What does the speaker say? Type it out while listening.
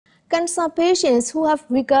Cancer patients who have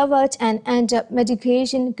recovered and under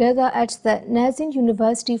medication gather at the Nazin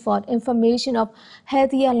University for information of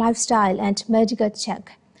healthier lifestyle and medical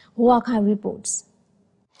check. Huakai reports.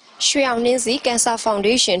 Shuang Cancer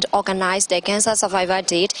Foundation organized the Cancer Survivor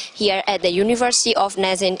Date here at the University of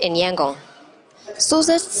Nazin in Yangon.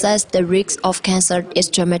 Sources says the risk of cancer is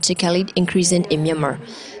dramatically increasing in Myanmar,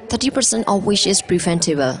 30% of which is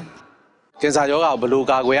preventable.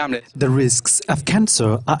 The risks of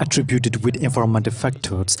cancer are attributed with environmental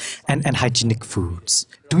factors and unhygienic foods.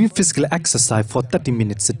 Doing physical exercise for 30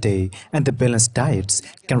 minutes a day and the balanced diets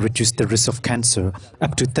can reduce the risk of cancer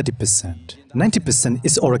up to 30%. 90%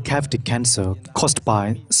 is oral cavity cancer caused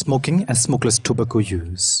by smoking and smokeless tobacco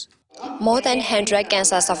use. More than 100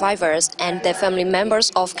 cancer survivors and their family members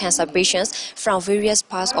of cancer patients from various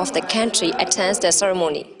parts of the country attend the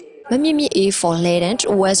ceremony. Mitv for Latent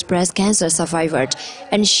was breast cancer survivor,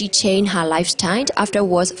 and she changed her lifestyle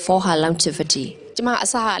afterwards for her longevity.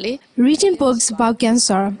 Reading books about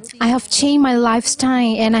cancer, I have changed my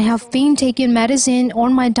lifestyle and I have been taking medicine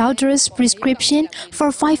on my doctor's prescription for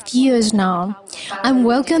 5 years now. I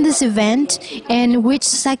welcome this event and which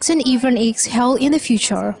second event is held in the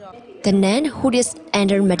future. The nun who is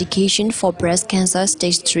under medication for breast cancer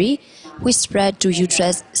stage 3, which spread to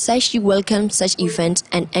uterus, says she welcomes such events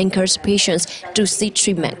and encourages patients to seek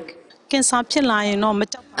treatment.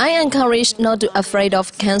 I encourage not to be afraid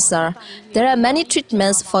of cancer. There are many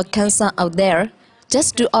treatments for cancer out there.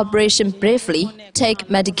 Just do operation bravely, take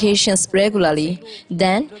medications regularly.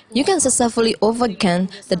 Then you can successfully overcome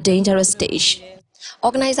the dangerous stage.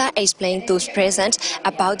 Organizer explained those present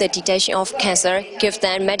about the detection of cancer, give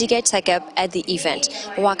them medical checkup at the event.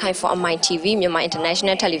 Working for mitv, Myanmar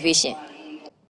International Television.